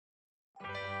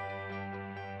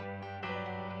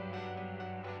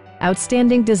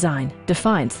Outstanding design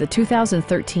defines the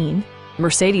 2013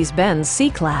 Mercedes-Benz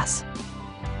C-Class.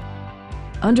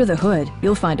 Under the hood,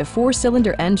 you'll find a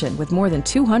 4-cylinder engine with more than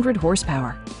 200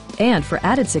 horsepower. And for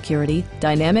added security,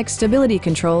 dynamic stability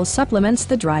control supplements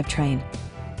the drivetrain.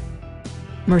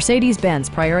 Mercedes-Benz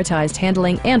prioritized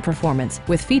handling and performance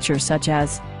with features such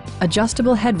as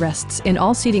adjustable headrests in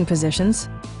all seating positions,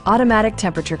 automatic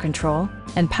temperature control,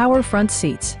 and power front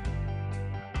seats.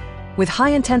 With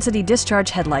high-intensity discharge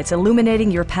headlights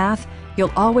illuminating your path,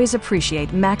 you'll always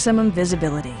appreciate maximum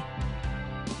visibility.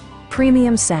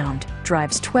 Premium sound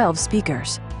drives 12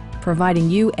 speakers, providing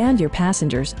you and your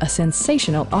passengers a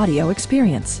sensational audio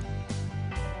experience.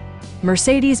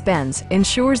 Mercedes-Benz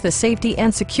ensures the safety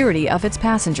and security of its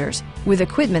passengers with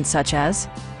equipment such as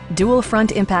dual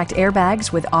front impact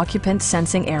airbags with occupant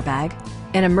sensing airbag,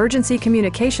 an emergency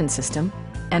communication system,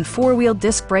 and 4-wheel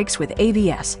disc brakes with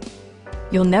ABS.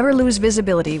 You'll never lose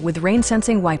visibility with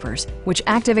rain-sensing wipers, which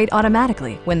activate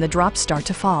automatically when the drops start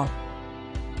to fall.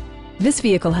 This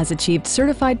vehicle has achieved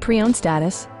certified pre-owned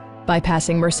status by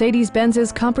passing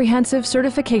Mercedes-Benz's comprehensive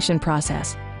certification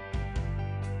process.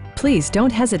 Please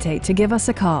don't hesitate to give us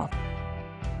a call.